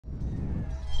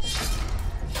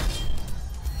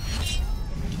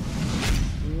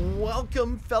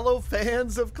Welcome, fellow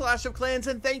fans of Clash of Clans,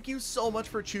 and thank you so much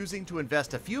for choosing to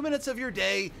invest a few minutes of your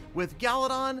day with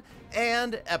Galadon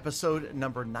and episode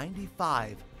number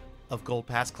 95 of Gold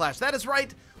Pass Clash. That is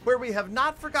right, where we have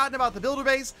not forgotten about the builder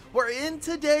base, where in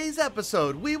today's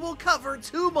episode, we will cover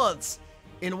 2 months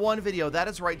in one video. That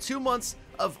is right, 2 months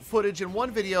of footage in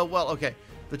one video. Well, okay,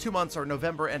 the 2 months are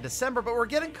November and December, but we're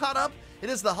getting caught up. It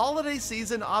is the holiday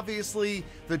season. Obviously,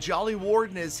 the Jolly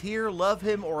Warden is here. Love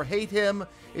him or hate him.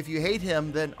 If you hate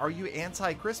him, then are you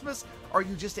anti-Christmas? Are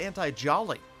you just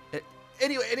anti-Jolly?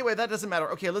 Anyway, that doesn't matter.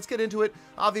 Okay, let's get into it.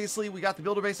 Obviously, we got the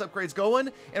builder base upgrades going,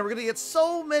 and we're going to get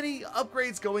so many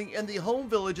upgrades going in the home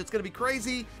village. It's going to be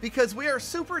crazy because we are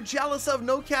super jealous of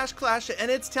No Cash Clash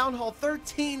and its Town Hall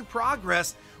 13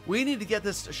 progress. We need to get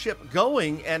this ship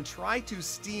going and try to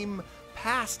steam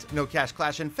past No Cash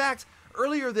Clash. In fact,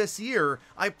 earlier this year,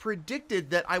 I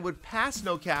predicted that I would pass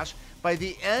No Cash by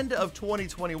the end of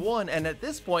 2021, and at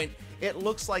this point, it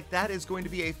looks like that is going to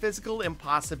be a physical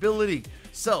impossibility.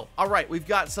 So, all right, we've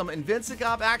got some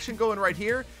Invincigob action going right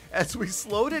here as we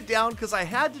slowed it down because I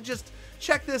had to just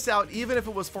check this out, even if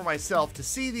it was for myself, to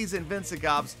see these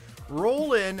Invincigobs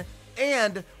roll in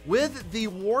and with the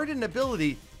Warden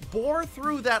ability, bore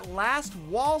through that last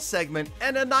wall segment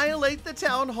and annihilate the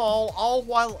town hall, all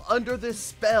while under the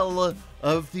spell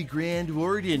of the Grand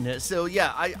Warden. So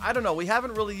yeah, I don't know, we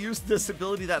haven't really used this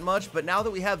ability that much, but now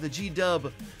that we have the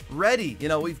G-Dub ready, you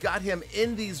know, we've got him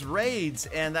in these raids,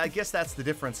 and I guess that's the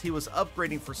difference. He was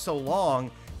upgrading for so long,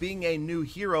 being a new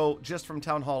hero just from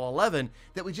Town Hall 11,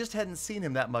 that we just hadn't seen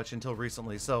him that much until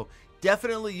recently. So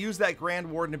definitely use that Grand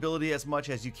Warden ability as much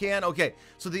as you can. Okay,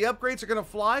 so the upgrades are going to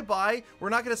fly by. We're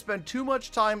not going to spend too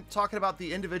much time talking about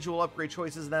the individual upgrade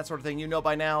choices and that sort of thing. You know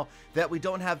by now that we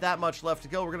don't have that much left to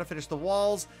go. We're going to finish the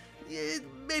walls,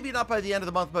 maybe not by the end of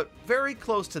the month, but very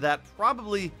close to that.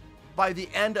 Probably by the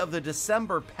end of the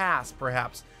December pass,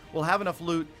 perhaps. We'll have enough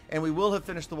loot and we will have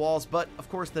finished the walls, but of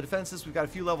course the defenses, we've got a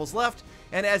few levels left,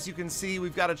 and as you can see,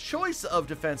 we've got a choice of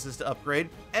defenses to upgrade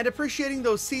and appreciating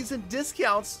those season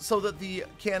discounts so that the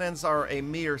cannons are a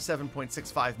mere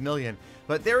 7.65 million.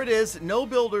 But there it is, no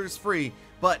builders free,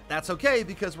 but that's okay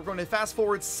because we're going to fast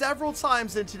forward several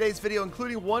times in today's video,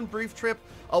 including one brief trip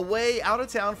away out of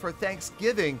town for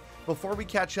Thanksgiving before we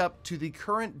catch up to the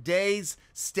current day's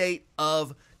state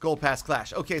of Gold Pass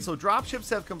Clash. Okay, so dropships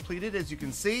have completed, as you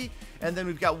can see, and then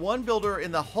we've got one builder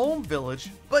in the home village,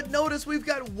 but notice we've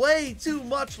got way too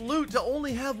much loot to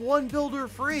only have one builder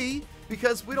free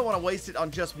because we don't want to waste it on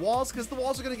just walls because the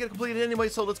walls are going to get completed anyway.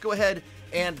 So let's go ahead,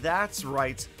 and that's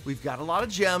right, we've got a lot of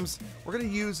gems. We're going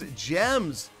to use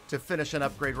gems to finish an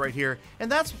upgrade right here,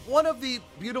 and that's one of the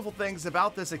beautiful things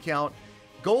about this account.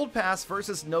 Gold Pass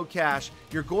versus No Cash,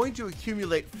 you're going to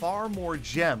accumulate far more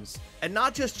gems. And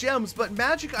not just gems, but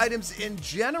magic items in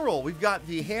general. We've got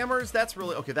the hammers, that's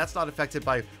really, okay, that's not affected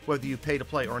by whether you pay to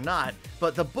play or not,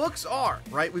 but the books are,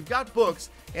 right? We've got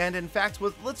books, and in fact,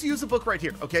 let's use a book right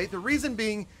here, okay? The reason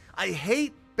being, I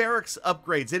hate barracks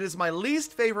upgrades. It is my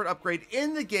least favorite upgrade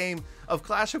in the game of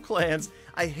Clash of Clans.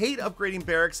 I hate upgrading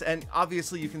barracks, and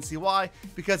obviously you can see why,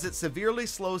 because it severely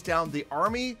slows down the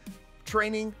army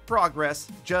training progress,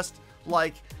 just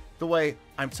like the way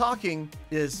I'm talking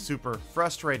is super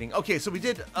frustrating. Okay, so we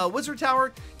did Wizard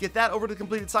Tower, get that over to the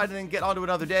completed side, and then get on to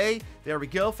another day. There we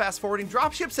go, fast forwarding.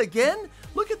 Dropships again?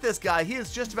 Look at this guy. He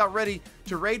is just about ready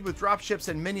to raid with dropships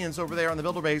and minions over there on the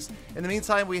builder base. In the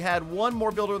meantime, we had one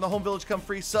more builder in the home village come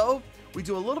free, so we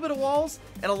do a little bit of walls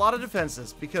and a lot of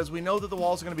defenses because we know that the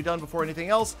walls are going to be done before anything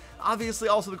else. Obviously,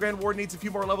 also the Grand Warden needs a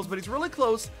few more levels, but he's really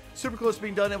close, super close to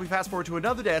being done, and we fast forward to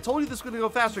another day. I told you this was going to go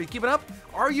faster. Are you keeping up?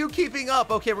 Are you keeping up?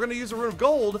 Okay, we're going to use a rune of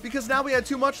gold because now we had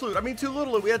too much loot. I mean, too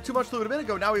little loot. We had too much loot a minute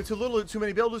ago. Now we have too little loot, too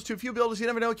many builders, too few builders. You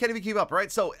never know. Can't even keep up,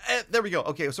 right? So there we go.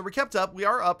 Okay, so we're kept up. We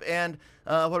are up, and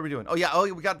what are we doing? Oh, yeah,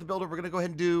 we got the builder. We're going to go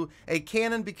ahead and do a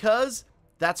cannon because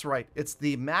that's right, it's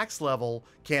the max level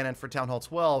cannon for Town Hall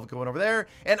 12 going over there.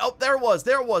 And oh, there it was.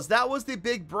 That was the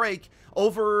big break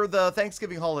over the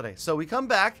Thanksgiving holiday. So we come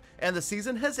back and the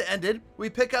season has ended. We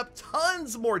pick up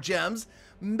tons more gems,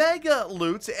 mega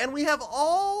loot, and we have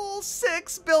all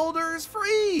 6 builders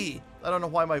free. I don't know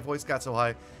why my voice got so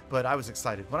high, but I was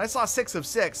excited. When I saw 6 of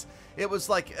 6, it was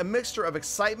like a mixture of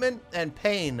excitement and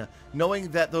pain, knowing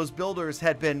that those builders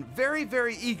had been very,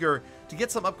 very eager to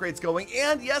get some upgrades going.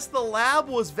 And yes, the lab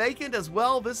was vacant as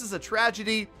well. This is a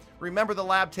tragedy. Remember, the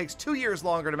lab takes 2 years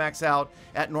longer to max out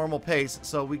at normal pace,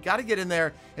 so we got to get in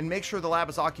there and make sure the lab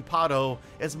is ocupado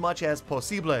as much as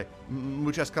posible.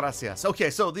 Muchas gracias. Okay,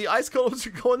 so the ice golems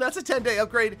are going. That's a 10-day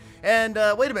upgrade. And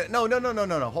wait a minute. No.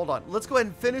 Hold on. Let's go ahead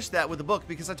and finish that with the book,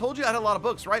 because I told you I had a lot of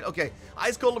books, right? Okay,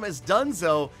 ice golem is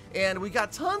donezo, and we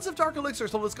got tons of dark elixir,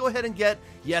 so let's go ahead and get,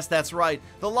 yes, that's right,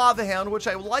 the lava hound, which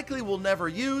I likely will never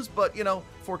use, but, you know,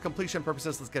 for completion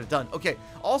purposes, let's get it done. Okay,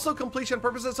 also completion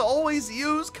purposes, always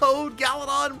use code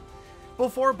Galadon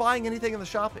before buying anything in the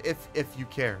shop, if you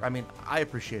care. I mean, I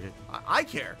appreciate it. I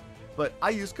care, but I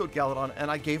used code Galadon,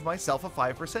 and I gave myself a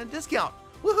 5% discount.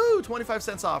 Woohoo! 25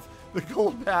 cents off the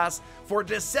gold pass for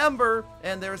December,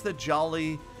 and there's the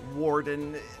Jolly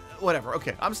Warden, whatever.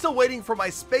 Okay, I'm still waiting for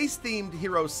my space-themed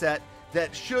hero set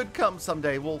that should come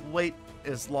someday. We'll wait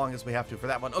as long as we have to for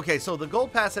that one. Okay, so the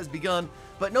gold pass has begun,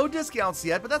 but no discounts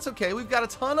yet, but that's okay. We've got a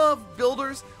ton of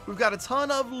builders, we've got a ton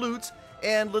of loot,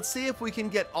 and let's see if we can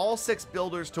get all 6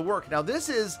 builders to work. Now, this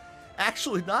is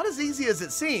actually not as easy as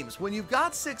it seems. When you've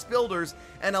got 6 builders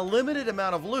and a limited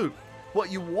amount of loot,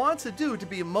 what you want to do to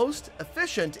be most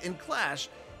efficient in Clash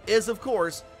is, of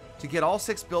course, to get all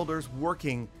 6 builders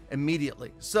working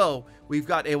immediately. So we've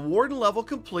got a warden level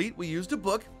complete. We used a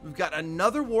book. We've got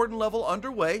another warden level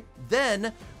underway.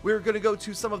 Then we're going to go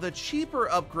to some of the cheaper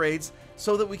upgrades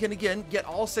so that we can, again, get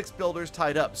all 6 builders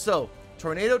tied up. So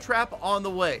tornado trap on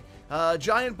the way.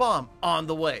 Giant bomb on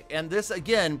the way. And this,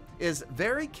 again, is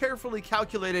very carefully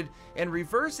calculated and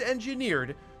reverse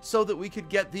engineered so that we could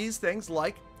get these things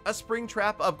like a spring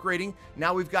trap upgrading.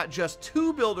 Now we've got just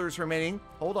 2 builders remaining.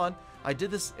 Hold on. I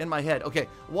did this in my head. Okay,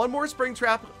 one more spring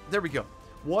trap. There we go.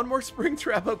 One more spring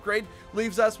trap upgrade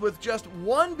leaves us with just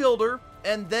 1 builder,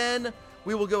 and then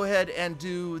we will go ahead and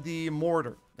do the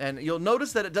mortar. And you'll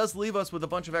notice that it does leave us with a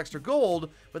bunch of extra gold,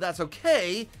 but that's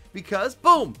okay, because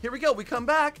boom, here we go. We come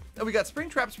back and we got spring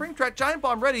trap, giant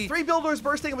bomb ready. 3 builders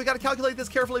bursting, and we got to calculate this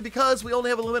carefully because we only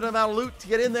have a limited amount of loot to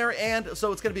get in there. And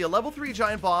so it's going to be a level 3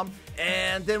 giant bomb.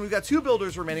 And then we've got 2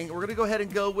 builders remaining. We're going to go ahead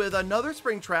and go with another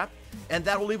spring trap, and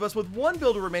that will leave us with 1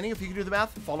 builder remaining. If you can do the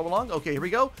math, follow along. Okay, here we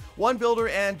go. 1 builder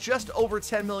and just over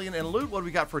 10 million in loot. What do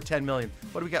we got for 10 million?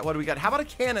 What do we got? What do we got? How about a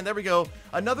cannon? There we go.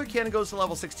 Another cannon goes to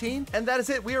level 16. And that is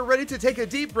it. We are ready to take a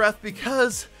deep breath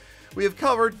because we have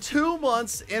covered 2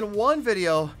 months in one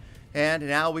video. And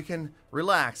now we can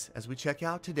relax as we check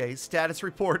out today's status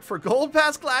report for Gold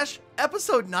Pass Clash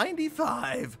episode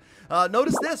 95.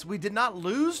 Notice this, we did not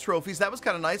lose trophies. That was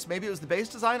kind of nice. Maybe it was the base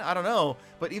design, I don't know.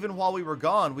 But even while we were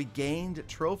gone, we gained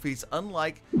trophies,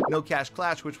 unlike No Cash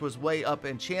Clash, which was way up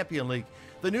in Champion League.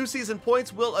 The new season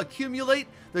points will accumulate.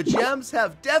 The gems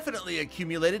have definitely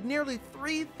accumulated, nearly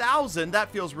 3,000.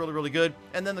 That feels really, really good.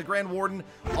 And then the Grand Warden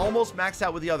almost maxed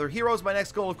out with the other heroes. My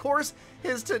next goal, of course,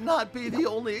 is to not be the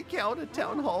only account at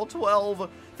Town Hall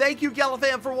 12. Thank you,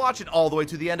 Galafam, for watching all the way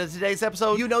to the end of today's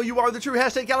episode. You know you are the true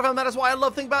hashtag Galafam. That is why I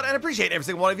love, think about, and appreciate every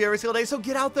single one of you every single day. So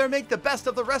get out there, make the best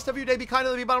of the rest of your day. Be kind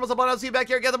to the bottom of the blood. I'll see you back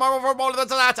here. Get the marble for more of the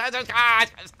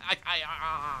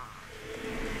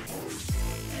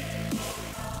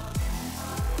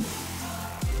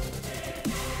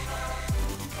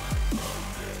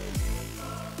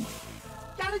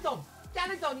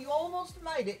Galadon, you almost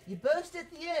made it. You burst at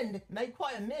the end, made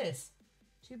quite a miss.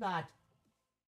 Too bad.